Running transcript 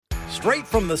Straight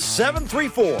from the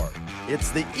 734,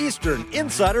 it's the Eastern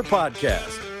Insider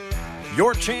Podcast.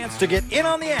 Your chance to get in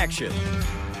on the action.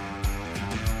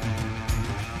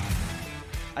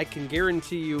 I can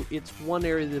guarantee you it's one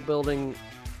area of the building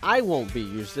I won't be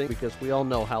using because we all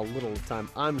know how little time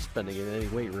I'm spending in any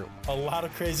weight room. A lot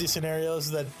of crazy scenarios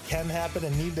that can happen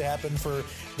and need to happen for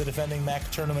the defending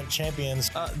MAC tournament champions.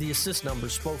 The assist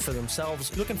numbers spoke for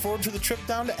themselves. Looking forward to the trip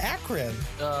down to Akron.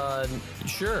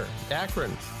 Sure,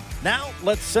 Akron. Now,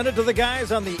 let's send it to the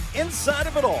guys on the inside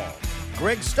of it all,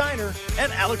 Greg Steiner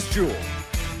and Alex Jewell.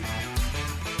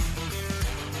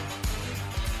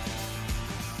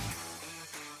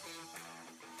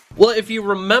 Well, if you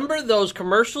remember those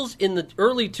commercials in the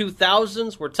early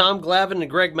 2000s where Tom Glavine and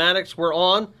Greg Maddux were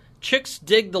on, chicks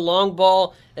dig the long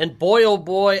ball, and boy, oh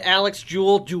boy, Alex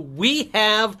Jewell, do we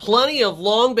have plenty of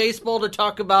long baseball to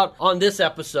talk about on this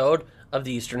episode of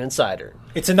the Eastern Insider.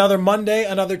 It's another Monday,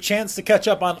 another chance to catch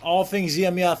up on all things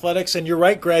EMU athletics. And you're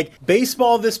right, Greg.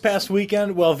 Baseball this past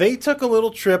weekend, well, they took a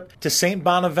little trip to St.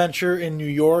 Bonaventure in New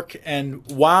York. And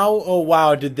wow, oh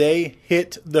wow, did they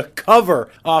hit the cover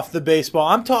off the baseball.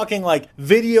 I'm talking like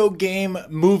video game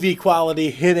movie quality,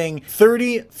 hitting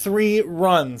 33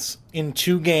 runs in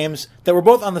 2 games that were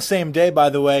both on the same day, by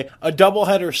the way. A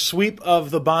doubleheader sweep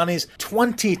of the Bonnies,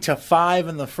 20-5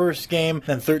 in the first game,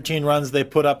 then 13 runs they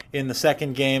put up in the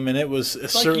second game, and it was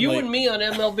It's certainly like you and me on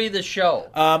MLB The Show.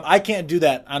 I can't do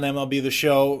that on MLB The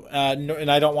Show,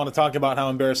 and I don't want to talk about how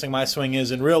embarrassing my swing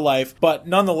is in real life, but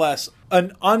nonetheless,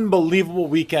 an unbelievable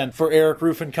weekend for Eric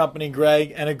Roof and company,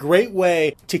 Greg, and a great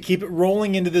way to keep it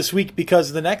rolling into this week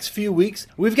because the next few weeks,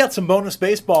 we've got some bonus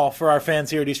baseball for our fans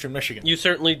here at Eastern Michigan. You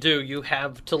certainly do. You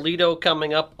have Toledo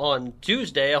coming up on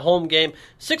Tuesday, a home game,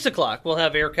 6 o'clock. We'll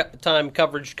have airtime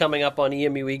coverage coming up on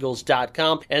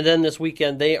emueagles.com. And then this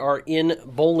weekend, they are in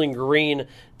Bowling Green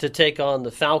to take on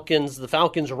the Falcons. The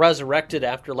Falcons resurrected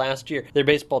after last year. Their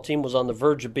baseball team was on the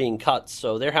verge of being cut,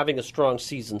 so they're having a strong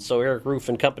season. So Eric Roof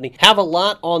and company have a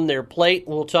lot on their plate.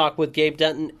 We'll talk with Gabe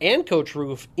Denton and Coach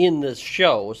Roof in this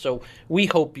show, so we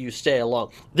hope you stay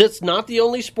along. That's not the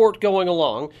only sport going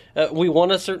along. We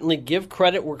want to certainly give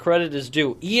credit where credit is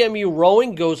due. EMU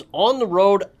Rowing goes on the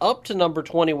road up to number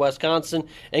 20 Wisconsin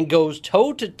and goes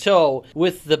toe-to-toe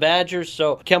with the Badgers.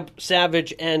 So Kemp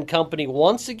Savage and company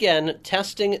once again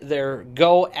testing their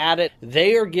go at it.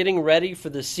 They are getting ready for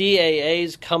the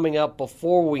CAAs coming up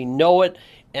before we know it,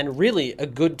 and really a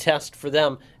good test for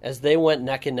them as they went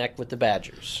neck and neck with the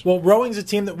Badgers. Well, rowing's a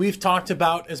team that we've talked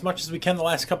about as much as we can the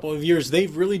last couple of years.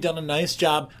 They've really done a nice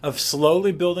job of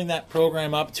slowly building that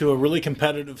program up to a really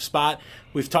competitive spot.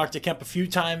 We've talked to Kemp a few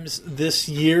times this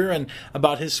year and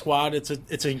about his squad.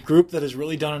 It's a group that has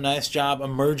really done a nice job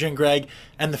emerging, Greg,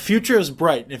 and the future is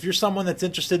bright. If you're someone that's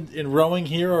interested in rowing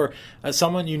here or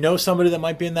someone you know somebody that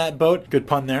might be in that boat, good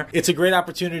pun there, it's a great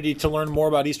opportunity to learn more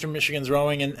about Eastern Michigan's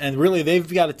rowing, and really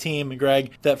they've got a team,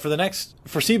 Greg, that for the next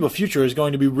foreseeable future is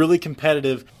going to be really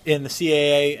competitive in the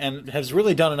CAA and has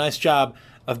really done a nice job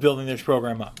of building this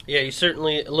program up. Yeah, you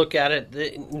certainly look at it.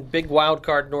 The big wild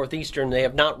card Northeastern, they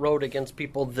have not rowed against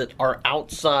people that are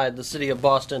outside the city of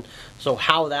Boston, so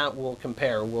how that will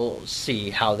compare, we'll see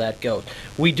how that goes.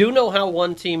 We do know how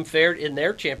one team fared in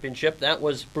their championship. That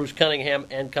was Bruce Cunningham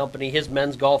and company. His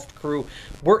men's golf crew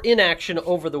were in action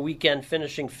over the weekend,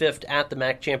 finishing 5th at the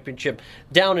MAC Championship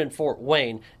down in Fort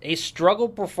Wayne. A struggle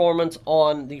performance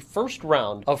on the first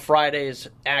round of Friday's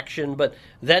action, but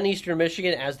then Eastern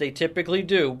Michigan, as they typically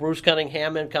do, Bruce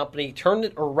Cunningham and company turned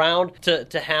it around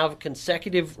to have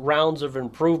consecutive rounds of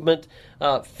improvement,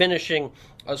 finishing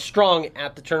strong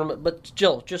at the tournament, but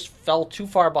still just fell too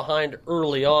far behind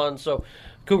early on. So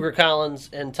Cougar Collins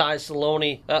and Ty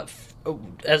Saloni,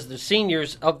 as the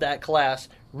seniors of that class,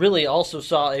 really also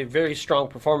saw a very strong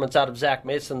performance out of Zach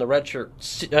Mason, the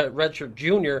redshirt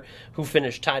junior, who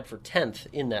finished tied for 10th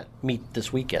in that meet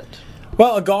this weekend.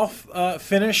 Well, a golf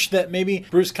finish that maybe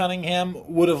Bruce Cunningham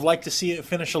would have liked to see it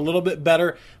finish a little bit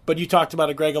better, but you talked about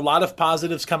it, Greg, a lot of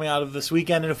positives coming out of this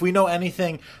weekend, and if we know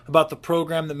anything about the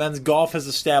program that men's golf has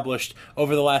established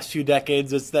over the last few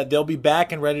decades, it's that they'll be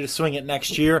back and ready to swing it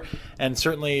next year, and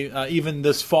certainly even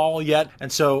this fall yet,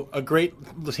 and so a great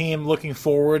team looking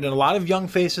forward, and a lot of young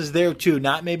faces there too,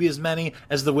 not maybe as many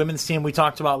as the women's team we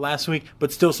talked about last week,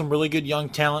 but still some really good young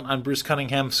talent on Bruce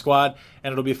Cunningham's squad,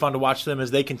 and it'll be fun to watch them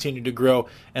as they continue to grow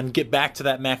and get back to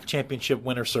that MAC championship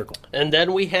winner circle. And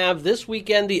then we have this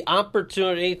weekend the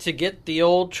opportunity to get the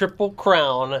old Triple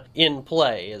Crown in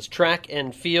play as track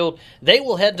and field. They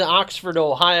will head to Oxford,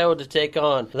 Ohio to take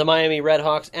on the Miami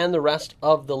Redhawks and the rest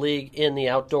of the league in the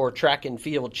outdoor track and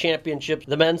field championship.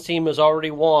 The men's team has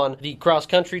already won the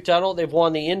cross-country title. They've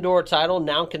won the indoor title.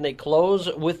 Now can they close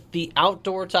with the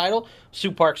outdoor title?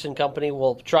 Sue Parks and Company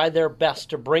will try their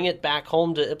best to bring it back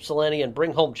home to Ypsilanti and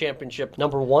bring home championship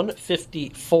number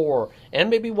 154 and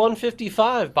maybe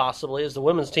 155 possibly, as the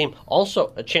women's team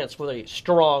also a chance for a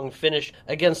strong finish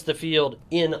against the field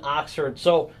in Oxford.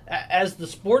 So as the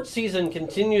sports season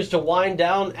continues to wind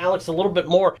down, Alex, a little bit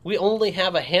more, we only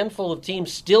have a handful of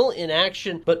teams still in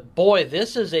action, but boy,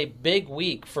 this is a big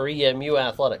week for EMU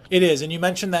athletics. It is, and you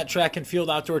mentioned that track and field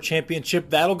outdoor championship.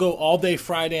 That'll go all day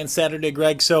Friday and Saturday,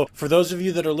 Greg. So for those of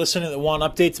you that are listening that want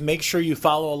updates, make sure you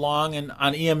follow along and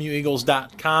on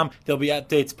emueagles.com. There'll be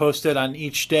updates posted on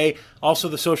each day. Also,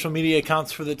 the social media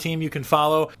accounts for the team you can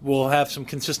follow. We'll have some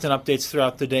consistent updates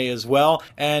throughout the day as well.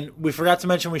 And we forgot to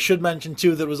mention, we should mention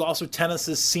too, that it was also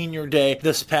tennis's senior day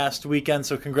this past weekend.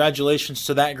 So congratulations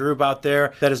to that group out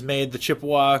there that has made the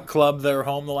Chippewa Club their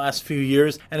home the last few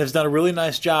years and has done a really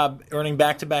nice job earning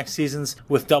back-to-back seasons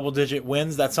with double-digit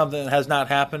wins. That's something that has not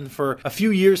happened for a few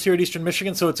years here at Eastern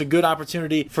Michigan, so it's a good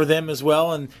opportunity for them as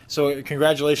well. And so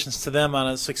congratulations to them on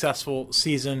a successful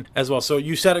season as well. So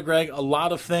you said it, Greg, a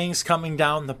lot of things coming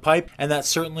down the pipe, and that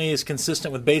certainly is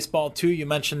consistent with baseball too. You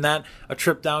mentioned that, a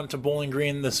trip down to Bowling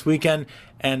Green this weekend,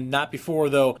 and not before,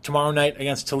 though, tomorrow night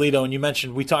against Toledo. And you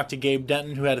mentioned we talked to Gabe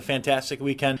Denton, who had a fantastic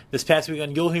weekend this past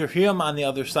weekend. You'll hear him on the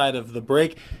other side of the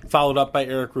break, followed up by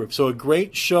Eric Roof. So a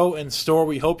great show in store.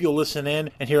 We hope you'll listen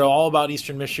in and hear all about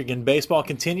Eastern Michigan baseball.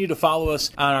 Continue to follow us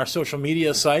on our social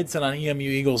media sites and on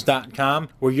emueagles.com,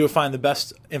 where you'll find the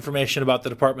best information about the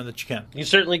department that you can. You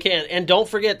certainly can. And don't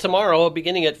forget, tomorrow,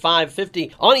 beginning at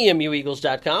 5:50 on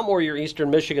emueagles.com or your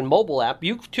Eastern Michigan mobile app,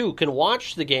 you too can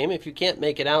watch the game. If you can't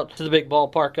make it out to the big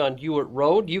ballpark on Hewitt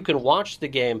Road, you can watch the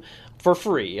game for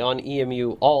free on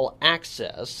EMU All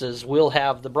Access, as we'll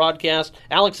have the broadcast,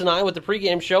 Alex and I with the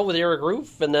pregame show with Eric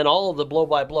Roof, and then all of the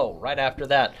blow-by-blow right after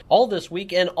that. All this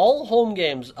week, and all home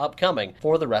games upcoming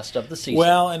for the rest of the season.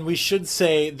 Well, and we should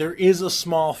say there is a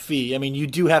small fee. I mean, you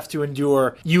do have to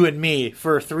endure you and me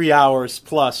for 3 hours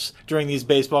plus during these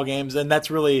baseball games, and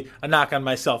that's really a knock on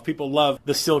myself. People love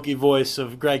the silky voice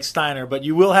of Greg Steiner, but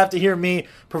you will have to hear me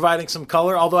providing some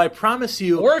color, although I promise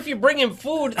you... Or if you bring him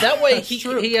food, that way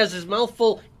he has his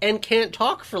mouthful and can't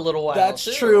talk for a little while. That's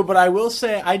too. true, but I will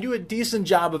say I do a decent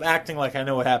job of acting like I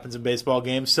know what happens in baseball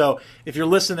games. So if you're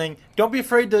listening, don't be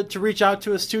afraid to reach out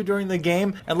to us too during the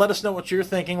game and let us know what you're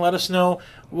thinking. Let us know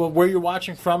where you're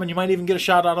watching from, and you might even get a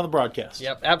shout out on the broadcast.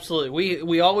 Yep, absolutely.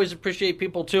 We always appreciate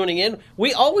people tuning in.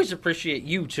 We always appreciate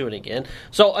you tuning in.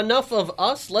 So enough of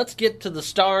us. Let's get to the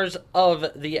stars of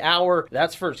the hour.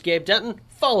 That's first Gabe Denton,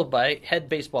 followed by head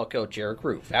baseball coach Eric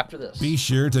Roof. After this, be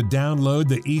sure to download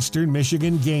the Eastern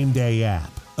Michigan Game Day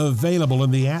app, available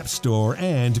in the App Store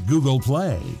and Google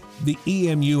Play. The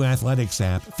EMU Athletics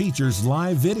app features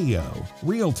live video,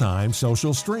 real-time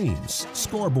social streams,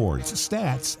 scoreboards,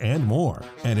 stats, and more.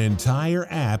 An entire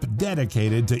app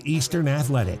dedicated to Eastern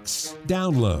athletics.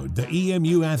 Download the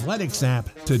EMU Athletics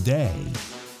app today.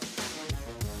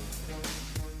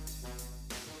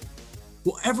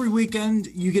 Well, every weekend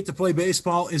you get to play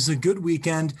baseball is a good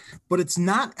weekend, but it's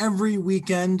not every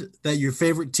weekend that your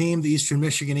favorite team, the Eastern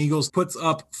Michigan Eagles, puts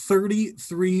up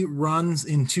 33 runs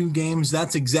in 2 games.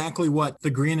 That's exactly what the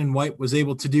Green and White was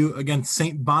able to do against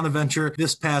St. Bonaventure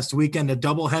this past weekend, a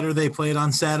doubleheader they played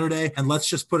on Saturday. And let's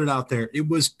just put it out there. It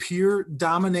was pure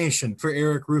domination for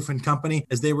Eric Roof and company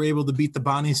as they were able to beat the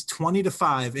Bonnies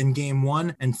 20-5 in game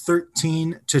 1 and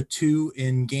 13-2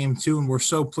 in game 2. And we're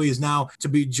so pleased now to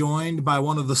be joined by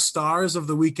one of the stars of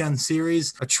the weekend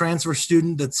series, a transfer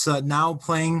student that's now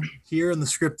playing here in the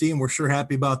Script D, and we're sure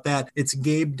happy about that. It's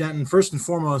Gabe Denton. First and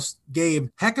foremost, Gabe,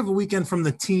 heck of a weekend from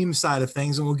the team side of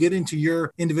things, and we'll get into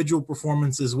your individual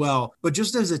performance as well. But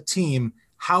just as a team,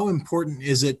 how important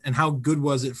is it and how good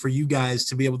was it for you guys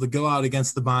to be able to go out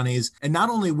against the Bonnies and not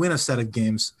only win a set of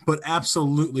games, but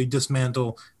absolutely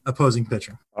dismantle opposing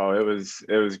pitcher? Oh, it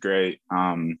was great.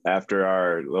 After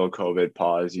our little COVID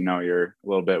pause, you're a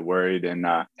little bit worried, and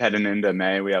heading into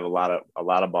May, we have a lot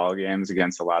of ball games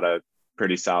against a lot of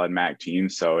pretty solid MAC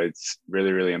teams. So it's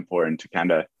really, really important to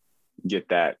kind of get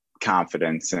that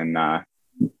confidence and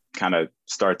kind of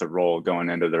start the roll going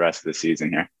into the rest of the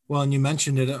season here. Well, and you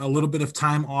mentioned it, a little bit of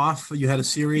time off. You had a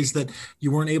series that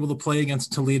you weren't able to play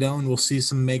against Toledo, and we'll see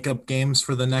some makeup games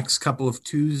for the next couple of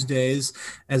Tuesdays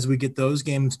as we get those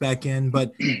games back in.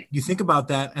 But you think about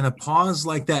that, and a pause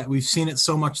like that, we've seen it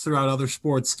so much throughout other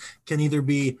sports, can either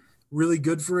be really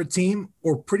good for a team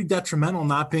or pretty detrimental,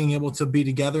 not being able to be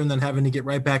together and then having to get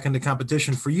right back into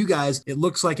competition. For you guys, it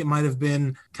looks like it might have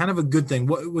been kind of a good thing.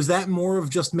 What was that, more of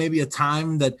just maybe a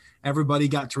time that everybody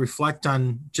got to reflect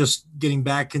on just getting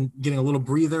back and getting a little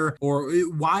breather, or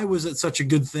why was it such a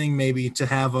good thing maybe to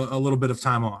have a little bit of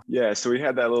time off? Yeah, so we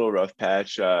had that little rough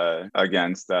patch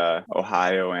against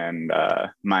Ohio and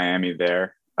Miami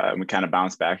there. We kind of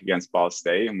bounced back against Ball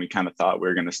State, and we kind of thought we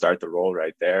were going to start the roll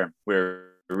right there. We're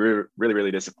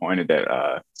really disappointed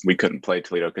that we couldn't play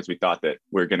Toledo, because we thought that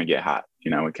we were going to get hot.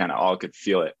 We kind of all could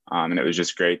feel it. And it was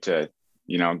just great to,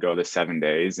 go the 7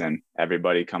 days and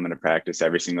everybody coming to practice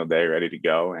every single day, ready to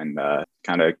go, and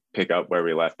kind of pick up where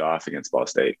we left off against Ball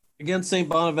State. Against St.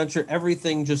 Bonaventure,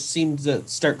 everything just seemed to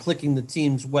start clicking the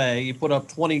team's way. You put up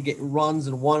 20 runs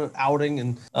in one outing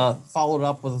and followed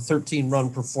up with a 13-run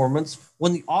performance.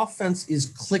 When the offense is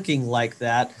clicking like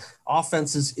that,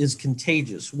 offense is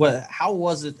contagious. How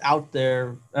was it out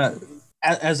there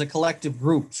as a collective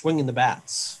group swinging the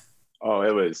bats? Oh,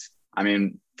 it was,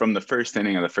 from the first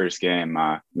inning of the first game,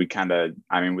 we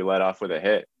let off with a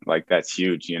hit. Like, that's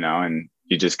huge, and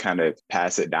you just kind of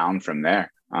pass it down from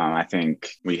there. I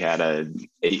think we had a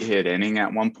 8-hit inning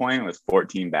at one point with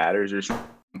 14 batters or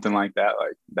something like that.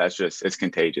 Like, it's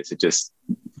contagious. It just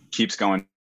keeps going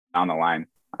down the line.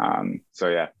 So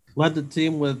yeah. Led the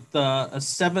team with a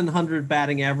 700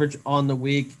 batting average on the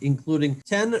week, including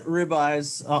 10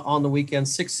 ribeyes on the weekend,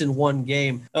 6 in one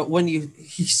game. When you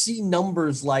see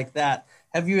numbers like that,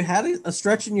 have you had a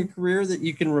stretch in your career that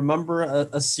you can remember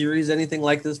a series, anything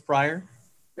like this prior?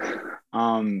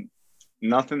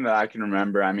 Nothing that I can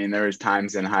remember. There was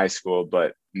times in high school,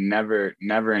 but never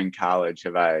in college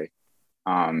have I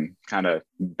kind of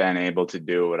been able to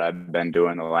do what I've been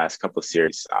doing the last couple of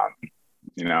series.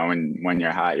 When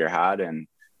you're hot, and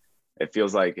it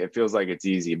feels like it's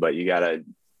easy, but you gotta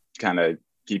kind of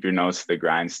keep your nose to the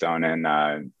grindstone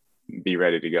and be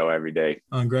ready to go every day.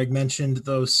 Greg mentioned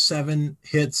those 7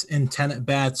 hits in 10 at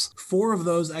bats. 4 of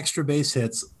those extra base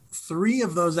hits. 3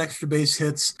 of those extra base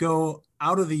hits go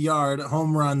out of the yard,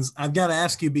 home runs. I've got to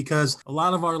ask you, because a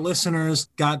lot of our listeners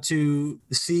got to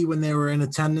see when they were in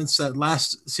attendance at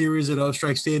last series at O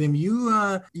Strike Stadium. You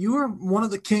were one of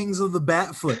the kings of the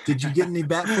bat flip. Did you get any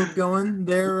bat flip going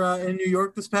there in New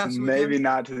York this past weekend? Maybe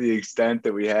not to the extent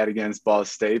that we had against Ball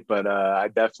State, but I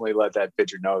definitely let that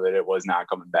pitcher know that it was not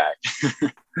coming back.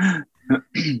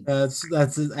 That's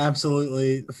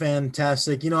absolutely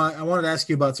fantastic. I wanted to ask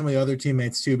you about some of the other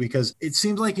teammates too, because it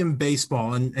seems like in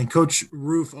baseball, and Coach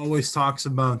Roof always talks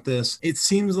about this, it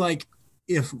seems like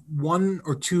if 1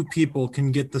 or 2 people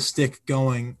can get the stick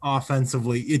going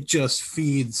offensively, it just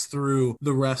feeds through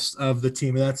the rest of the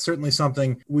team. And that's certainly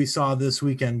something we saw this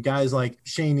weekend. Guys like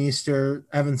Shane Easter,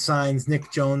 Evan Sines,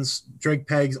 Nick Jones, Drake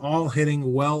Peggs, all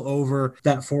hitting well over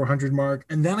that 400 mark.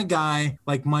 And then a guy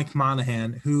like Mike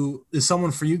Monahan, who is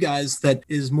someone for you guys that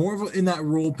is more of in that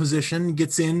role position,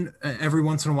 gets in every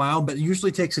once in a while, but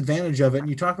usually takes advantage of it. And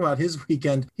you talk about his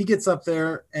weekend, he gets up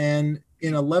there and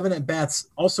in 11 at bats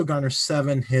also garners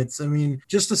 7 hits.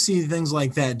 Just to see things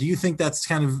like that, do you think that's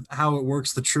kind of how it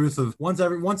works? The truth of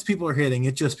once people are hitting,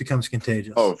 it just becomes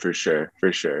contagious. Oh, for sure.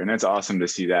 And it's awesome to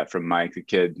see that from Mike. The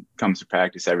kid comes to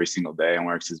practice every single day and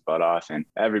works his butt off, and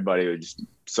everybody was just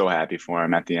so happy for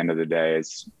him at the end of the day.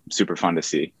 It's super fun to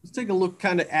see. Let's take a look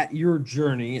kind of at your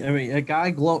journey. A guy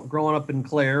growing up in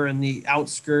Clare and the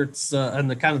outskirts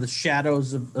and the kind of the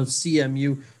shadows of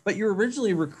CMU, but you're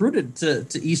originally recruited to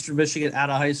Eastern Michigan out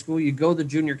of high school. You go the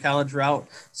junior college route,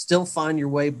 still find your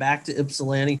way back to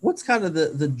Ypsilanti. What's kind of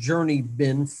the journey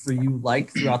been for you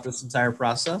like throughout this entire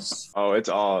process? Oh, it's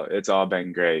all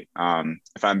been great.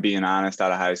 If I'm being honest,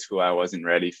 out of high school, I wasn't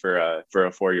ready for a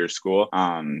 4-year school.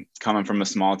 Coming from a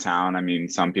small town,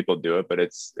 some people do it, but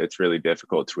it's really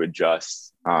difficult to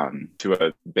adjust to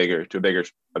a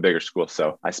bigger school.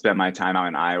 So I spent my time out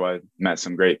in Iowa, met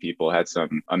some great people, had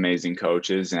some amazing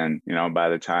coaches, and by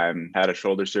the time had a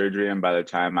shoulder surgery, and by the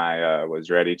time I was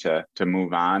ready to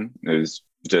move on, it was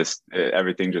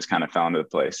everything just kind of fell into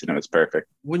place, and it was perfect.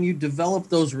 When you develop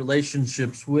those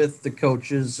relationships with the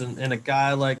coaches and a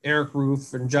guy like Eric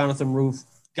Roof and Jonathan Roof,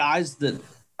 guys that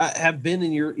have been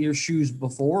in your shoes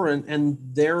before, and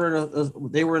they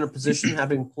were in a position,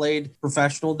 having played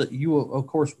professional, that you of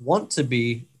course want to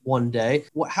be one day.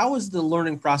 How has the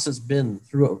learning process been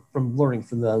from learning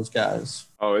from those guys?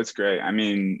 Oh, it's great.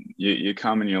 You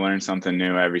come and you learn something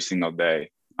new every single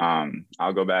day.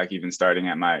 I'll go back even starting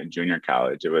at my junior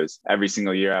college. It was every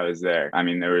single year I was there. I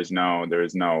mean, there was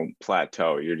no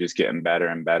plateau. You're just getting better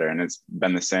and better. And it's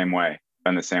been the same way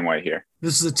here.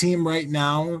 This is a team right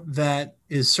now that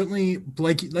is certainly,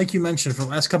 like you mentioned, for the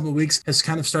last couple of weeks, has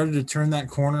kind of started to turn that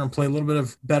corner and play a little bit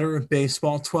of better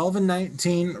baseball.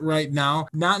 12-19 right now.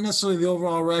 Not necessarily the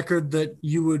overall record that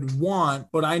you would want,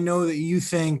 but I know that you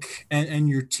think, and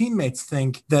your teammates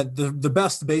think, that the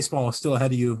best baseball is still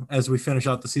ahead of you as we finish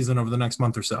out the season over the next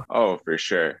month or so. Oh, for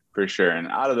sure. And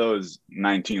out of those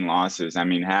 19 losses, I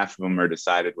mean, half of them are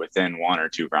decided within 1 or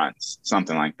 2 runs,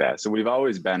 something like that. So we've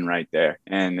always been right there.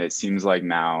 And it seems like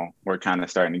now we're kind of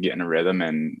starting to get in a rhythm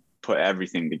and put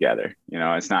everything together. You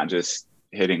know, it's not just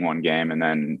hitting one game and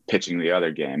then pitching the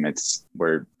other game.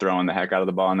 We're throwing the heck out of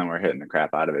the ball and then we're hitting the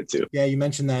crap out of it too. Yeah, you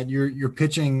mentioned that your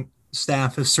pitching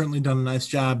staff has certainly done a nice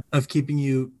job of keeping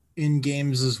you in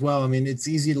games as well. I mean, it's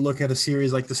easy to look at a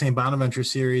series like the St. Bonaventure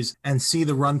series and see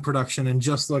the run production and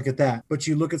just look at that. But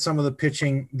you look at some of the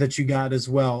pitching that you got as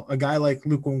well. A guy like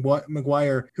Luke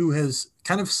McGuire, who has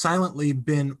kind of silently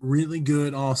been really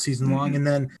good all season long. And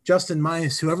then Justin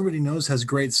Mice, who everybody knows has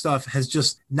great stuff, has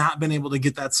just not been able to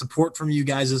get that support from you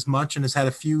guys as much and has had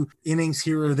a few innings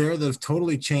here or there that have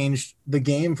totally changed the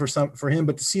game for him.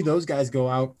 But to see those guys go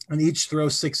out and each throw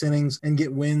 6 innings and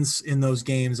get wins in those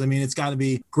games, I mean, it's got to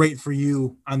be great for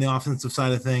you on the offensive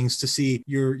side of things to see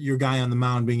your guy on the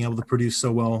mound being able to produce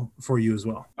so well for you as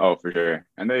well. Oh, for sure.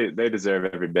 And they deserve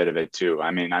every bit of it too.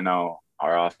 I mean, I know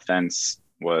our offense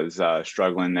was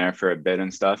struggling there for a bit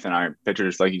and stuff. And our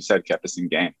pitchers, like you said, kept us in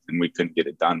games and we couldn't get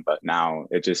it done. But now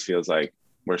it just feels like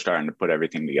we're starting to put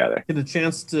everything together. Get a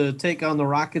chance to take on the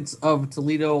Rockets of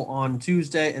Toledo on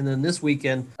Tuesday, and then this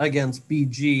weekend against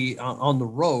BG on the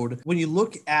road. When you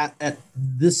look at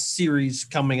this series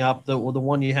coming up, the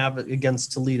one you have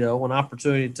against Toledo, an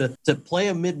opportunity to play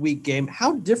a midweek game,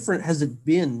 how different has it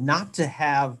been not to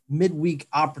have midweek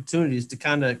opportunities to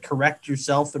kind of correct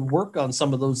yourself and work on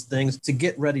some of those things to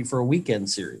get ready for a weekend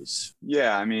series?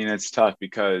 Yeah, I mean, it's tough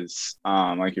because,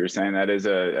 like you were saying,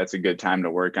 that's a good time to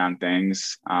work on things.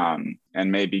 And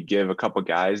maybe give a couple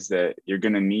guys that you're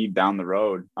going to need down the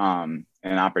road an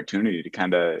opportunity to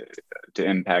kind of to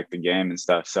impact the game and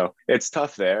stuff. So it's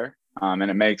tough there.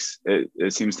 And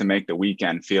it seems to make the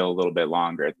weekend feel a little bit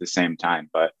longer at the same time.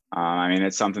 But I mean,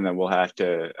 it's something that we'll have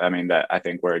to, that I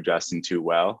think we're adjusting to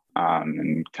well,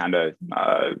 and kind of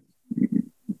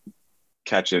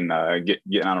getting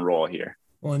on a roll here.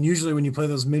 Well, and usually when you play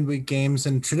those midweek games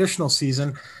in traditional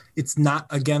season, it's not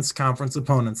against conference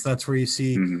opponents. That's where you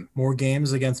see more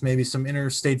games against maybe some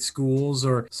interstate schools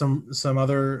or some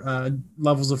other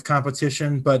levels of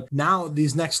competition. But now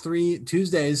these next 3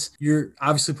 Tuesdays, you're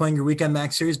obviously playing your weekend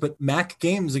MAC series, but MAC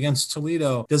games against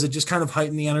Toledo, does it just kind of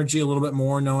heighten the energy a little bit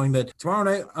more, knowing that tomorrow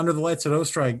night under the lights at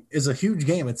Ostrich is a huge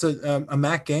game? It's a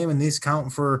MAC game, and these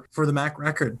count for the MAC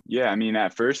record. Yeah, I mean,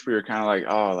 at first we were kind of like,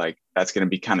 oh, like that's going to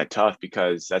be kind of tough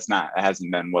because it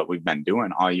hasn't been what we've been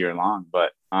doing all year long.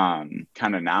 But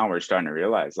kind of now we're starting to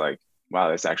realize like, wow,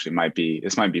 this might be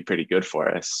pretty good for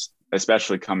us,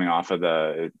 especially coming off of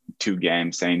the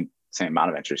 2-game St.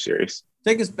 Bonaventure series.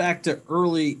 Take us back to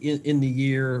early in the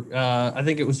year. I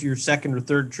think it was your second or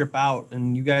third trip out,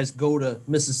 and you guys go to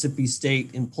Mississippi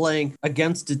State and playing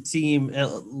against a team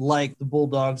like the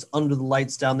Bulldogs under the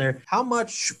lights down there. How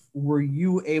much were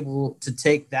you able to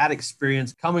take that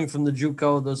experience coming from the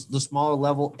JUCO, the smaller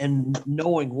level, and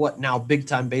knowing what now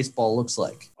big-time baseball looks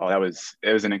like? Oh, it was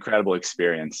an incredible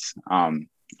experience.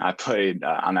 I played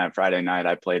on that Friday night.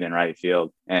 I played in right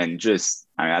field, and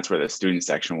that's where the student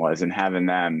section was, and having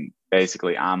them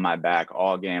basically on my back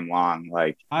all game long.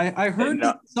 Like I heard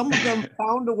that some of them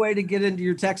found a way to get into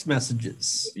your text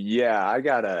messages. Yeah, I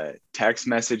got a text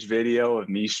message video of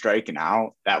me striking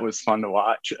out. That was fun to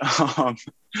watch.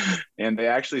 And they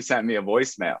actually sent me a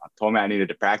voicemail, told me I needed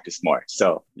to practice more.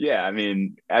 So yeah, I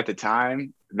mean, at the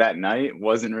time that night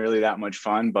wasn't really that much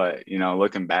fun, but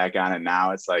looking back on it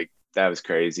now, it's like, that was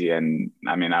crazy. And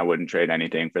I mean, I wouldn't trade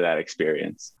anything for that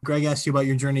experience. Greg asked you about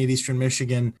your journey at Eastern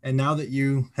Michigan. And now that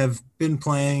you have been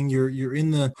playing, you're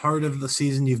in the heart of the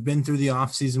season, you've been through the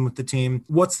off season with the team.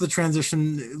 What's the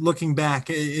transition looking back?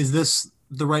 Is this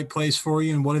the right place for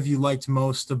you? And what have you liked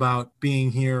most about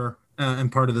being here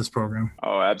and part of this program?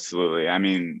 Oh, absolutely. I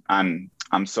mean,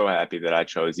 I'm so happy that I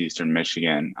chose Eastern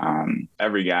Michigan.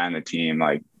 Every guy on the team,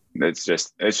 like, it's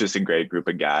just a great group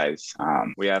of guys.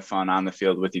 We have fun on the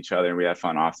field with each other. We have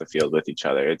fun off the field with each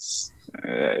other. It's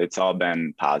it's all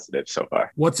been positive so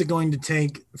far. What's it going to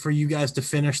take for you guys to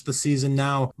finish the season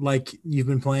now, like you've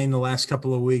been playing the last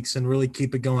couple of weeks, and really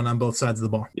keep it going on both sides of the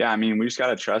ball? Yeah, I mean, we just got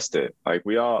to trust it. Like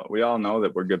we all know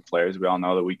that we're good players. We all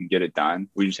know that we can get it done.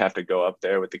 We just have to go up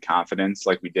there with the confidence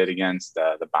like we did against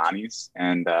the Bonnies,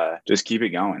 and just keep it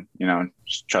going.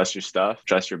 Just trust your stuff,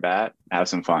 trust your bat, have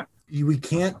some fun. We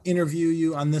can't interview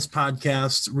you on this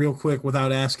podcast real quick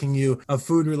without asking you a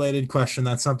food-related question.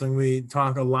 That's something we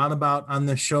talk a lot about on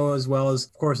this show, as well as,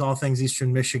 of course, all things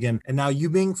Eastern Michigan. And now, you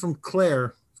being from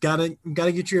Clare, gotta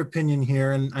get your opinion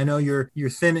here. And I know you're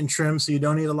thin and trim, so you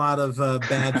don't eat a lot of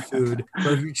bad food.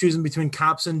 But if you're choosing between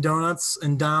Cops and Donuts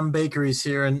and Dom Bakeries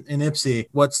here in Ypsi,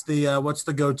 what's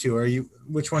the go-to?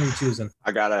 Which one are you choosing?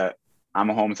 I'm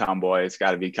a hometown boy. It's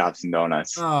got to be Cops and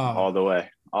Donuts all the way.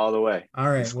 All the way. All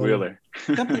right. Squealer.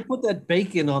 They put that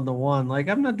bacon on the one. Like,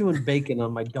 I'm not doing bacon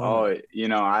on my donut.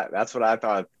 Oh, that's what I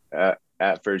thought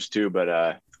at first too.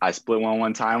 But I split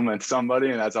one time with somebody,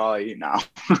 and that's all I eat now.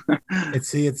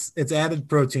 It's added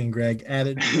protein, Greg.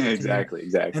 Added protein. Exactly.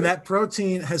 And that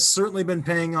protein has certainly been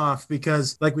paying off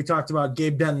because, like we talked about,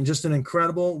 Gabe Denton, just an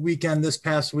incredible weekend this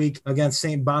past week against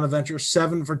St. Bonaventure,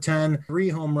 7 for 10, 3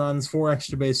 home runs, 4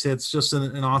 extra base hits, just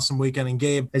an awesome weekend. And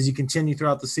Gabe, as you continue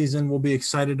throughout the season, we'll be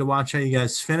excited to watch how you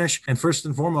guys finish. And first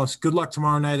and foremost, good luck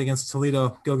tomorrow night against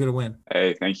Toledo. Go get a win.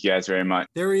 Hey, thank you guys very much.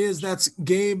 There he is. That's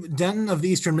Gabe Denton of the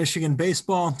Eastern Michigan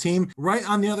baseball team. Right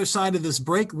on the other side of this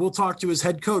break, we'll talk to his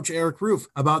head coach, Eric Roof,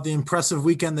 about the impressive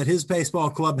weekend that his baseball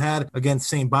club had against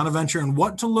St. Bonaventure and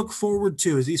what to look forward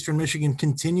to as Eastern Michigan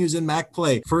continues in MAC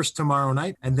play, first tomorrow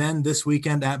night and then this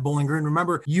weekend at Bowling Green.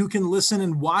 Remember, you can listen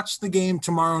and watch the game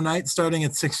tomorrow night starting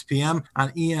at 6 p.m.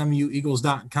 on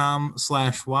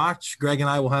emueagles.com/watch. Greg and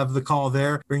I will have the call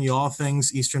there, bring you all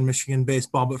things Eastern Michigan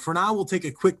baseball. But for now, we'll take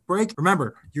a quick break.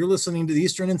 Remember, you're listening to the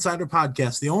Eastern Insider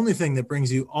Podcast, the only thing that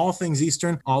brings you all things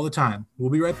Eastern all the time. We'll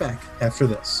be right back after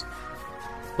this.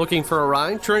 Looking for a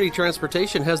ride? Trinity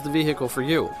Transportation has the vehicle for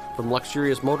you. From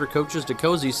luxurious motor coaches to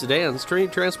cozy sedans,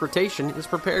 Trinity Transportation is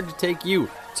prepared to take you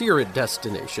to your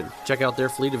destination. Check out their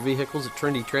fleet of vehicles at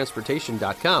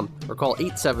trinitytransportation.com or call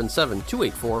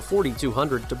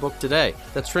 877-284-4200 to book today.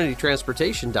 That's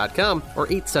trinitytransportation.com or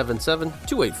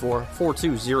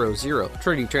 877-284-4200.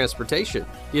 Trinity Transportation,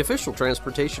 the official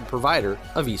transportation provider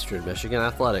of Eastern Michigan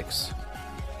Athletics.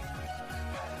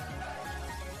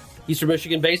 Eastern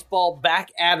Michigan baseball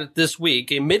back at it this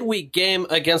week. A midweek game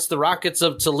against the Rockets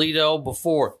of Toledo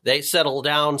before they settle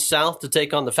down south to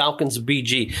take on the Falcons of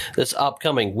BG this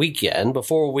upcoming weekend.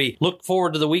 Before we look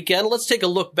forward to the weekend, let's take a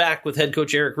look back with head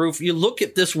coach Eric Roof. You look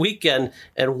at this weekend,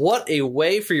 and what a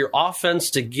way for your offense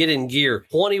to get in gear.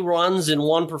 20 runs in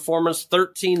one performance,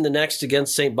 13 the next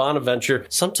against St. Bonaventure.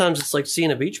 Sometimes it's like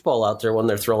seeing a beach ball out there when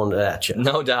they're throwing it at you.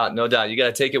 No doubt. You got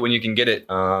to take it when you can get it.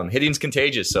 Hitting's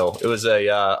contagious, so it was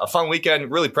a fun weekend.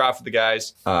 Really proud for the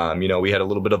guys. We had a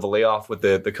little bit of a layoff with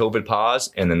the COVID pause,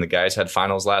 and then the guys had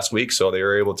finals last week, so they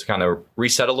were able to kind of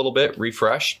reset a little bit,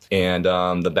 refresh, and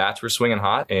the bats were swinging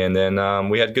hot, and then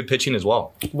we had good pitching as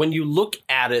well. When you look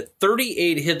at it,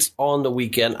 38 hits on the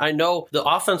weekend. I know the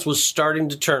offense was starting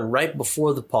to turn right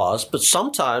before the pause, but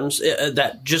sometimes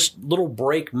that just little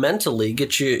break mentally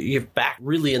gets you back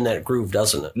really in that groove,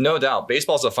 doesn't it? No doubt.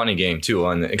 Baseball's a funny game, too,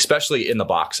 and especially in the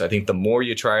box. I think the more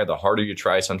you try, the harder you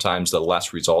try, sometimes the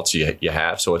less results you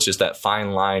have. So it's just that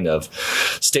fine line of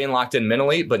staying locked in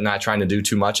mentally, but not trying to do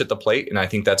too much at the plate. And I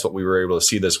think that's what we were able to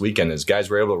see this weekend is guys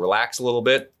were able to relax a little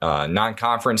bit,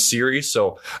 non-conference series.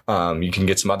 So you can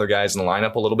get some other guys in the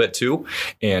lineup a little bit too.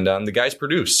 And the guys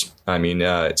produce. I mean,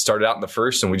 it started out in the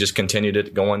first and we just continued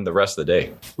it going the rest of the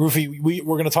day. Roofy,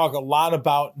 we're going to talk a lot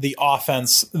about the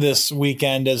offense this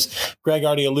weekend. As Greg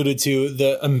already alluded to,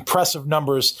 the impressive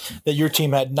numbers that your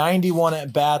team had: 91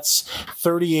 at bats,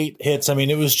 38 hits. I mean,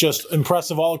 it was just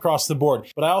impressive all across the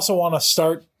board. But I also want to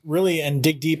start really and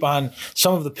dig deep on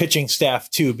some of the pitching staff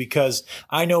too, because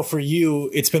I know for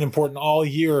you, it's been important all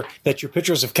year that your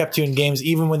pitchers have kept you in games,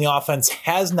 even when the offense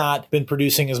has not been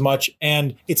producing as much.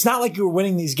 And it's not like you were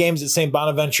winning these games at St.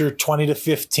 Bonaventure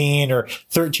 20-15 or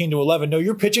 13-11. No,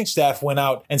 your pitching staff went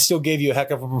out and still gave you a heck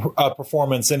of a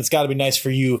performance. And it's got to be nice for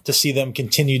you to see them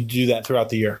continue to do that throughout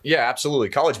the year. Yeah, absolutely.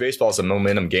 College baseball is a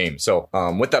momentum game. So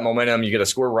with that momentum, you got to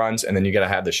score runs and then you got to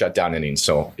have the shutdown innings.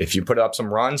 So if you put up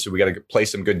some runs, we got to play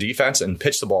some good good defense and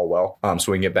pitch the ball well,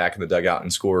 so we can get back in the dugout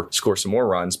and score some more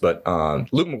runs. But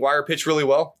Luke McGuire pitched really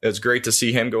well. It was great to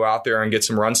see him go out there and get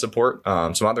some run support.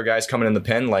 Some other guys coming in the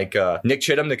pen, like Nick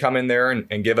Chittum, to come in there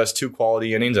and give us 2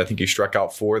 quality innings. I think he struck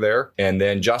out 4 there. And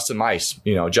then Justin Mice.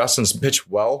 Justin's pitched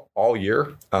well all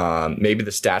year. Maybe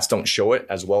the stats don't show it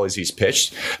as well as he's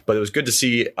pitched, but it was good to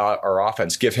see our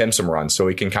offense give him some runs so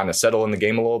he can kind of settle in the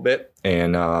game a little bit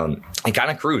and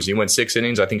kind of cruise. He went 6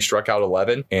 innings, I think struck out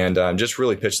 11, and just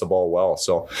really pitched the ball well.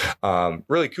 So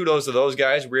really kudos to those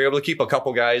guys. We were able to keep a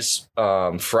couple guys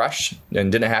fresh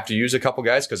and didn't have to use a couple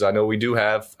guys, because I know we do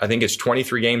have, I think it's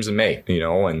 23 games in May,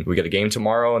 and we got a game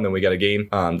tomorrow, and then we got a game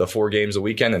the 4 games a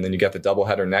weekend, and then you got the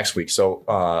doubleheader next week. So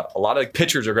a lot of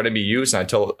pitchers are going to be used, and I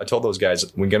told those guys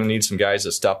we're going to need some guys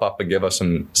to step up and give us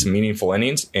some meaningful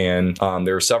innings, and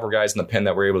there were several guys in the pen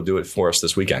that were able to do it for us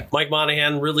this weekend. Mike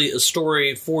Monahan, really a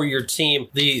story for your team.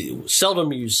 The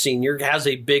seldom used senior has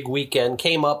a big weekend,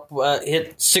 came up,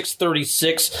 hit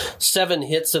 .636, 7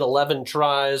 hits and 11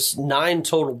 tries, 9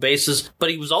 total bases, but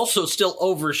he was also still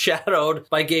overshadowed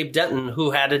by Gabe Denton,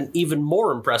 who had an even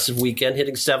more impressive weekend,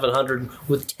 hitting .700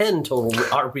 with 10 total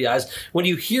RBIs. When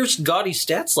you hear gaudy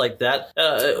stats like that,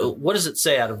 what does it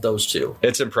say out of those two?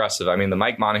 It's impressive. I mean, the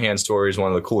Mike Monahan story is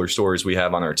one of the cooler stories we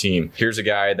have on our team. Here's a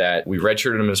guy that we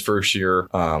redshirted him his first year.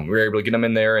 We were able to get him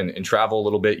in there and travel a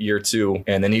little bit year 2,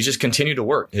 and then he just continued to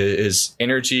work. His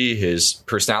energy, his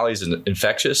personality is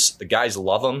infectious. The guys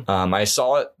love him. I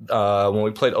saw it when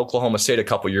we played Oklahoma State a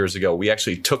couple years ago. We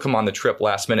actually took him on the trip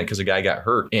last minute because a guy got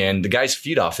hurt, and the guys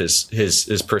feed off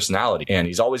his personality, and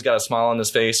he's always got a smile on his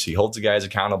face. He holds the guys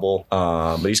accountable,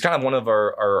 but he's kind of one of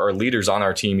our leaders on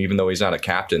our team, even though he's not a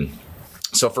captain.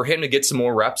 So for him to get some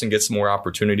more reps and get some more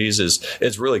opportunities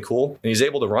is really cool, and he's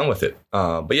able to run with it.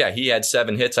 But yeah, he had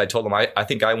 7 hits. I told him I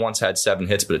think I once had 7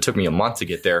 hits, but it took me a month to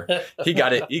get there. He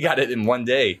got it in one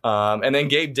day. And then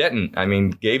Gabe Denton. I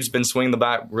mean, Gabe's been swinging the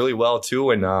bat really well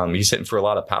too, and he's hitting for a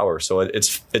lot of power. So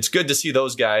it's good to see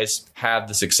those guys have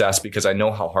the success, because I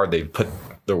know how hard they've put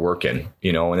their work in.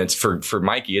 And it's for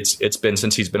Mikey. It's been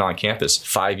since he's been on campus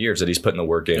 5 years that he's putting the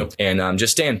work in, and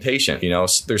just staying patient.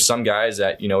 There's some guys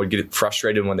that would get frustrated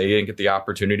when they didn't get the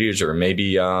opportunities, or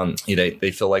maybe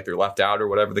they feel like they're left out, or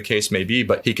whatever the case may be.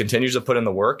 But he continues to put in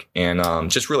the work,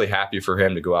 and just really happy for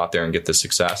him to go out there and get the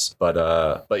success.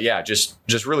 But yeah, just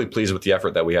really pleased with the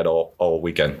effort that we had all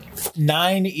weekend.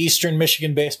 9 Eastern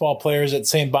Michigan baseball players at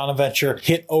St. Bonaventure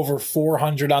hit over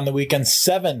 400 on the weekend.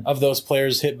 7 of those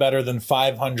players hit better than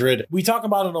 500. We talk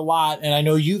about it a lot, and I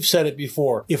know you've said it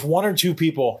before. If 1 or 2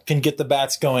 people can get the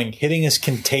bats going, hitting is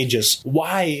contagious.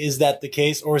 Why is that the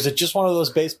case, or is it just one of those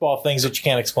baseball things that you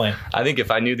can't explain? I think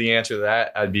if I knew the answer to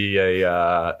that, I'd be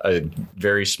a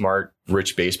very smart,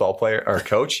 rich baseball player or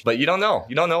coach, but you don't know.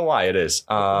 You don't know why it is.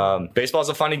 Baseball's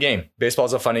a funny game. There's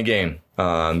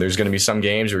going to be some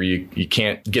games where you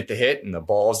can't get the hit, and the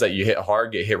balls that you hit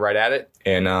hard get hit right at it.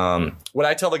 And what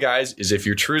I tell the guys is, if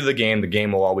you're true to the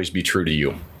game will always be true to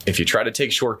you. If you try to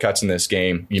take shortcuts in this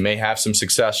game, you may have some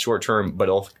success short term, but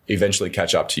it'll eventually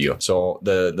catch up to you. So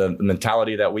the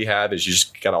mentality that we have is, you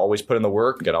just got to always put in the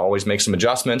work. You got to always make some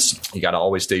adjustments. You got to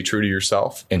always stay true to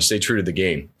yourself and stay true to the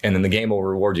game. And then the game will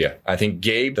reward you. I think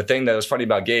Gabe, the thing that was funny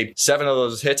about Gabe, 7 of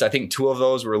those hits, I think 2 of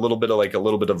those were a little bit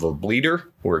of a bleeder,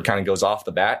 where it kind of goes off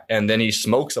the bat, and then he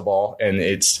smokes a ball and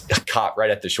it's caught right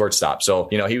at the shortstop. So,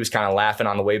 he was kind of laughing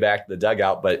on the way back to the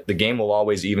dugout, but the game will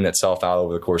always even itself out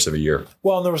over the course of a year.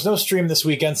 Well, there was no stream this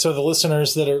weekend, so the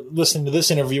listeners that are listening to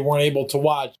this interview weren't able to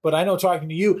watch. But I know, talking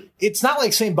to you, it's not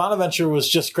like St. Bonaventure was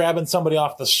just grabbing somebody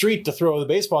off the street to throw the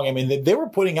baseball game. I mean, they were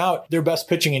putting out their best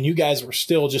pitching, and you guys were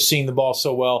still just seeing the ball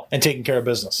so well and taking care of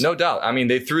business. No doubt. I mean,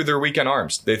 they threw their weekend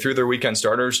arms. They threw their weekend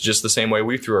starters just the same way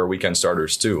we threw our weekend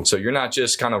starters too. So you're not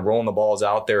just kind of rolling the balls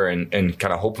out there and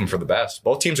kind of hoping for the best.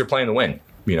 Both teams are playing to win.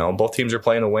 Both teams are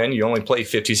playing to win. You only play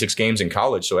 56 games in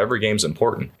college, so every game's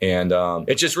important. And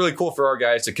it's just really cool for our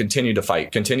guys to continue to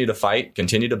fight, continue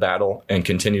to battle, and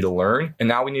continue to learn. And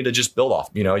now we need to just build off.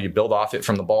 You build off it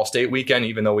from the Ball State weekend,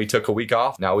 even though we took a week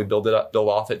off. Now we build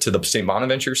off it to the St.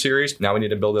 Bonaventure series. Now we need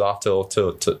to build it off to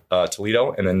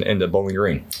Toledo, and then into Bowling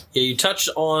Green. Yeah, you touched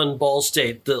on Ball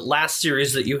State, the last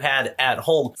series that you had at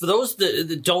home. For those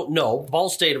that don't know, Ball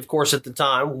State, of course, at the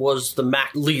time was the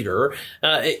MAC leader,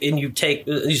 and you take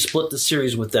You split the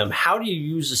series with them. How do you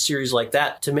use a series like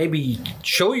that to maybe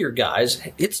show your guys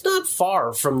it's not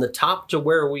far from the top to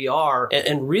where we are?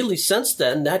 And really, since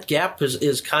then, that gap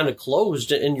is kind of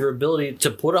closed in your ability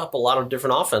to put up a lot of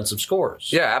different offensive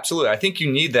scores. Yeah, absolutely. I think you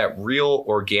need that real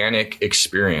organic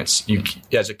experience. You,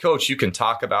 as a coach, you can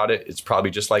talk about it. It's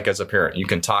probably just like as a parent. You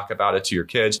can talk about it to your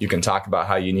kids. You can talk about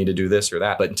how you need to do this or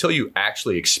that. But until you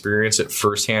actually experience it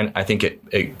firsthand, I think it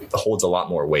holds a lot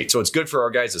more weight. So it's good for our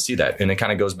guys to see that. And it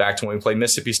kind of goes back to when we played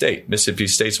Mississippi State. Mississippi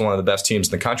State's one of the best teams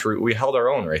in the country. We held our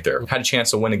own right there. Had a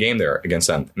chance to win a game there against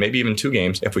them. Maybe even 2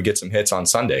 games if we get some hits on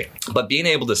Sunday. But being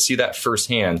able to see that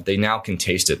firsthand, they now can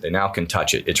taste it. They now can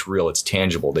touch it. It's real. It's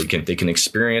tangible. They can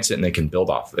experience it and they can build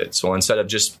off of it. So instead of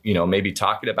just, maybe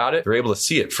talking about it, they're able to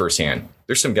see it firsthand.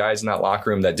 There's some guys in that locker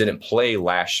room that didn't play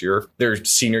last year. Their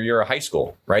senior year of high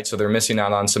school, right? So they're missing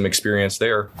out on some experience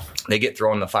there. They get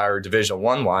thrown in the fire Division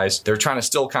I wise. They're trying to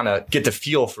still kind of get the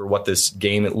feel for what this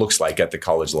game it looks like at the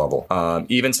college level.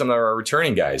 Even some of our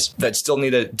returning guys that still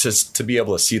need to be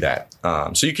able to see that.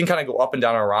 So you can kind of go up and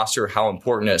down our roster how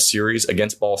important a series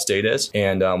against Ball State is.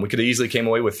 And we could have easily came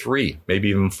away with 3, maybe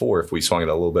even 4 if we swung it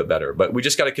a little bit better. But we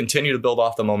just got to continue to build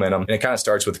off the momentum. And it kind of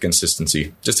starts with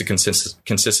consistency. Just a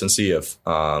consistency of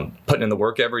putting in the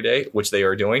work every day, which they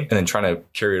are doing, and then trying to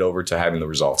carry it over to having the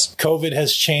results. COVID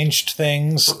has changed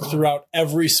things throughout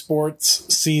every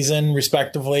sports season,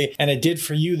 respectively, and it did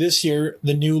for you this year,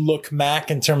 the new look MAC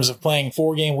in terms of playing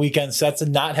 4-game weekend sets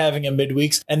and not having a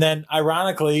midweeks. And then,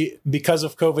 ironically, because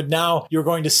of COVID now, you're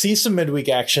going to see some midweek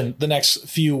action the next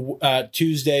few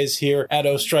Tuesdays here at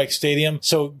Ostrike Stadium.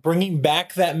 So bringing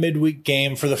back that midweek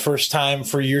game for the first time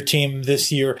for your team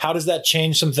this year, how does that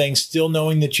change some things, still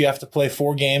knowing that you have to play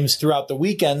 4 games throughout the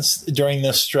weekends during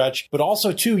this stretch, but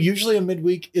also too, usually a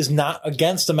midweek is not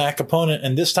against a MAC opponent,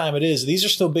 and this time it is. These are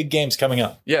still big games coming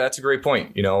up. Yeah, that's a great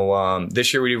point.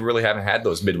 This year we really haven't had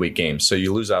those midweek games, so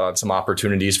you lose out on some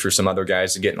opportunities for some other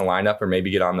guys to get in the lineup or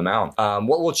maybe get on the mound.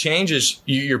 What will change is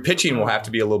your pitching will have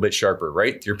to be a little bit sharper,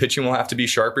 right? Your pitching will have to be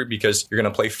sharper because you're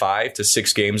going to play 5 to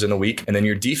 6 games in a week, and then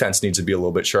your defense needs to be a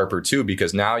little bit sharper too,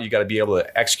 because now you got to be able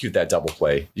to execute that double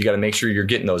play. You got to make sure you're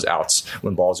getting those outs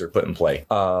when balls are put in play.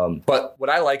 But what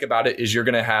I like about it is you're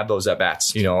going to have those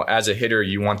at-bats. As a hitter,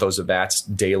 you want those at-bats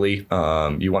daily.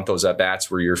 You want those at-bats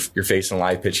where you're facing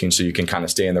live pitching so you can kind of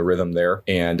stay in the rhythm there.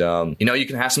 And, you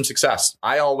can have some success.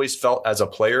 I always felt as a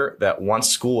player that once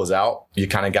school was out, you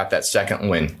kind of got that second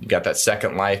win. You got that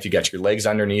second life. You got your legs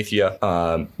underneath you.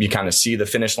 You kind of see the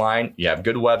finish line. You have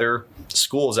good weather.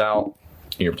 School's out.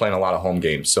 You're playing a lot of home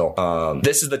games. So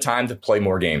this is the time to play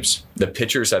more games. The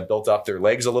pitchers have built up their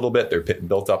legs a little bit. They're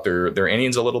built up their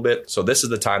innings a little bit. So this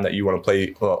is the time that you want to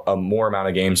play a more amount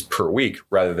of games per week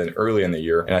rather than early in the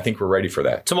year. And I think we're ready for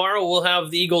that. Tomorrow we'll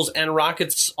have the Eagles and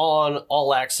Rockets on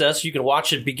All Access. You can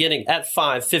watch it beginning at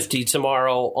 5:50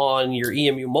 tomorrow on your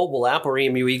EMU mobile app or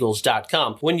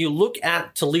emueagles.com. When you look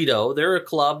at Toledo, they're a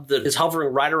club that is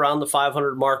hovering right around the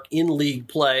 500 mark in league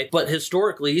play. But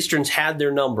historically, Eastern's had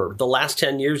their number. The last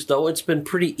 10 years, though, it's been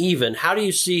pretty even. How do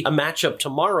you see a matchup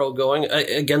tomorrow going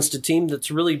against a team that's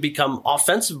really become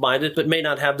offensive-minded but may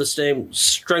not have the same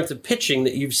strength of pitching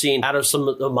that you've seen out of some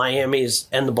of the Miamis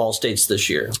and the Ball States this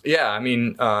year? Yeah,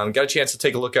 got a chance to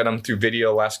take a look at them through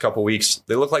video last couple weeks.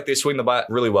 They look like they swing the bat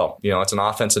really well. It's an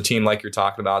offensive team like you're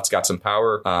talking about. It's got some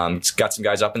power. It's got some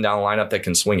guys up and down the lineup that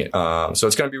can swing it. So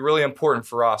it's going to be really important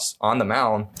for us on the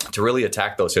mound to really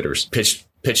attack those hitters.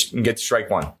 Pitch and get strike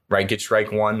one, right? Get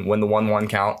strike one, win the 1-1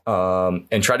 count,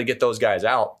 and try to get those guys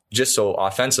out just so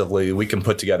offensively we can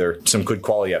put together some good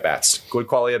quality at-bats. Good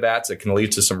quality at-bats that can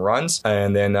lead to some runs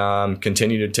and then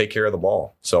continue to take care of the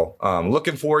ball. So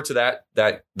looking forward to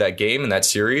that game and that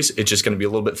series. It's just going to be a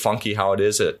little bit funky how it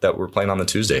is that we're playing on the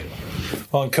Tuesday.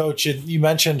 Well, and Coach, you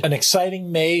mentioned an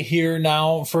exciting May here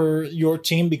now for your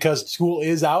team because school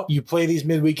is out. You play these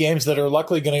midweek games that are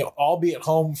luckily going to all be at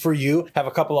home for you. Have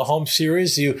a couple of home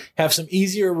series. You have some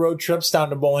easier road trips down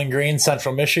to Bowling Green,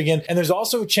 Central Michigan. And there's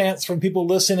also a chance for people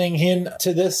listening in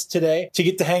to this today to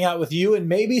get to hang out with you and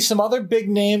maybe some other big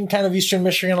name kind of Eastern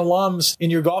Michigan alums in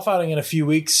your golf outing in a few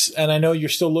weeks. And I know you're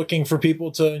still looking for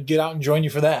people to get out and join you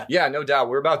for that. Yeah, no doubt.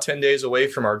 We're about 10 days away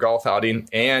from our golf outing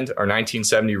and our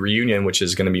 1970 reunion, which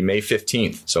is going to be May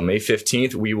 15th. So May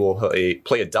 15th, we will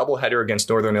play a doubleheader against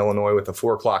Northern Illinois with a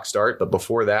 4 o'clock start. But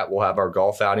before that, we'll have our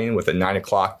golf outing with a 9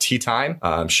 o'clock tee time,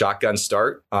 shotgun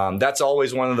start. That's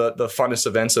always one of the funnest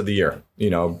events of the year,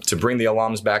 to bring the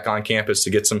alums back on campus, to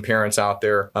get some parents out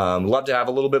there. Love to have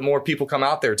a little bit more people come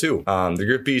out there too. There are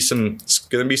going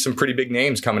to be some pretty big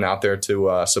names coming out there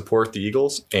to support the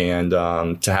Eagles and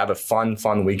to have a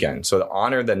fun weekend. So to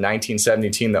honor the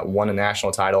 1970 team that won a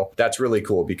national title, that's really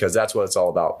cool because that's what it's all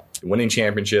about. winning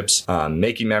championships,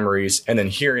 making memories, and then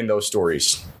hearing those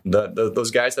stories.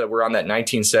 Those guys that were on that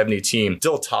 1970 team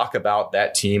still talk about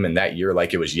that team and that year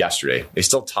like it was yesterday. They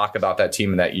still talk about that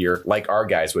team and that year like our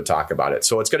guys would talk about it.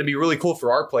 So it's going to be really cool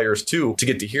for our players too to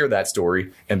get to hear that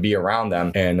story and be around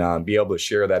them and be able to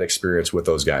share that experience with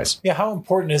those guys. Yeah, how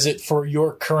important is it for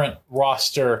your current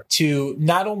roster to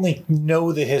not only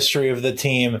know the history of the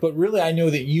team, but really I know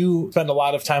that you spend a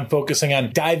lot of time focusing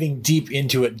on diving deep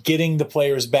into it, getting the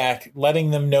players back,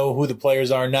 letting them know who the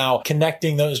players are now,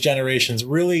 connecting those generations,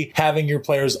 really having your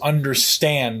players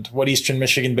understand what Eastern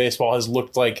Michigan baseball has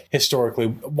looked like historically.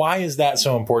 Why is that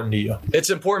so important to you? It's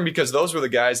important because those were the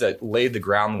guys that laid the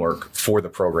groundwork for the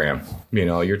program. You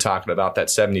know, you're talking about that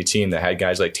 70 team that had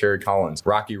guys like Terry Collins,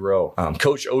 Rocky Rowe,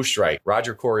 Coach Ostrike,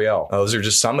 Roger Coryell. Those are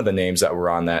just some of the names that were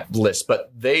on that list,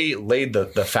 but they laid the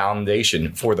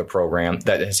foundation for the program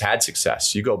that has had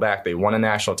success. You go back, they won a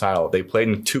national title. They played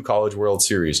in 2 College World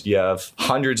Series. You have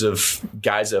hundreds of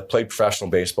guys that have played professional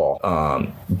baseball, a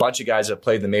bunch of guys that have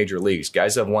played in the major leagues,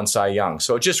 guys that have won Cy Young.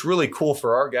 So it's just really cool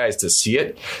for our guys to see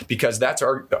it because that's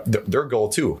their goal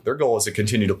too. Their goal is to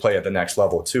continue to play at the next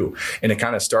level too. And it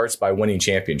kind of starts by winning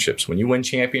championships. When you win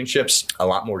championships, a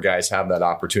lot more guys have that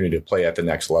opportunity to play at the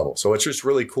next level. So it's just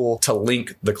really cool to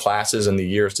link the classes and the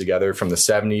years together from the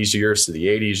 70s years to the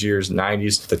 80s years,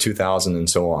 90s, the 2000s, and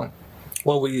so on.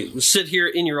 When we sit here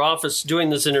in your office doing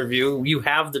this interview, you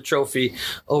have the trophy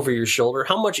over your shoulder.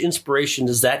 How much inspiration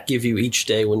does that give you each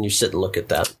day when you sit and look at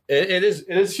that? It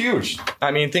is huge. I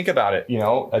mean, think about it. You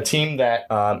know, a team that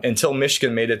until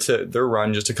Michigan made it to their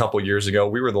run just a couple years ago,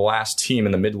 we were the last team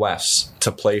in the Midwest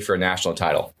to play for a national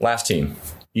title. Last team,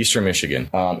 Eastern Michigan.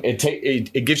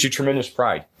 It gives you tremendous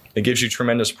pride. It gives you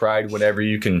tremendous pride whenever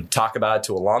you can talk about it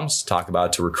to alums, talk about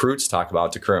it to recruits, talk about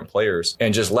it to current players,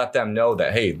 and just let them know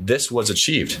that, hey, this was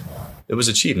achieved. It was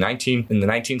achieved. In the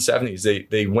 1970s,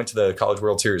 they went to the College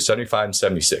World Series 75 and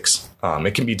 76.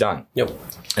 It can be done. Yep.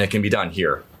 And it can be done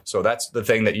here. So that's the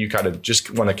thing that you kind of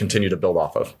just want to continue to build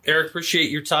off of. Eric, appreciate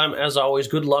your time as always.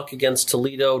 Good luck against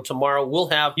Toledo tomorrow. We'll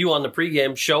have you on the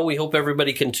pregame show. We hope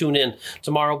everybody can tune in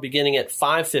tomorrow beginning at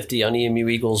 5:50 on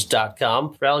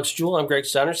EMUeagles.com. For Alex Jewell, I'm Greg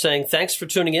Steiner saying thanks for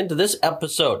tuning in to this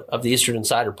episode of the Eastern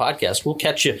Insider Podcast. We'll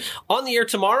catch you on the air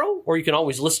tomorrow, or you can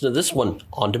always listen to this one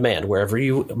on demand wherever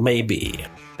you may be.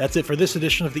 That's it for this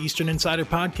edition of the Eastern Insider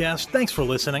Podcast. Thanks for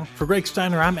listening. For Greg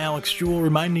Steiner, I'm Alex Jewell,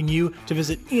 reminding you to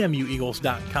visit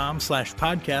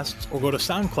EMUeagles.com/podcasts or go to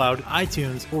SoundCloud,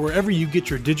 iTunes, or wherever you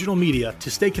get your digital media to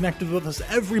stay connected with us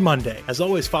every Monday. As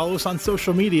always, follow us on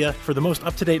social media for the most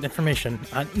up-to-date information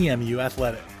on EMU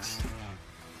athletics.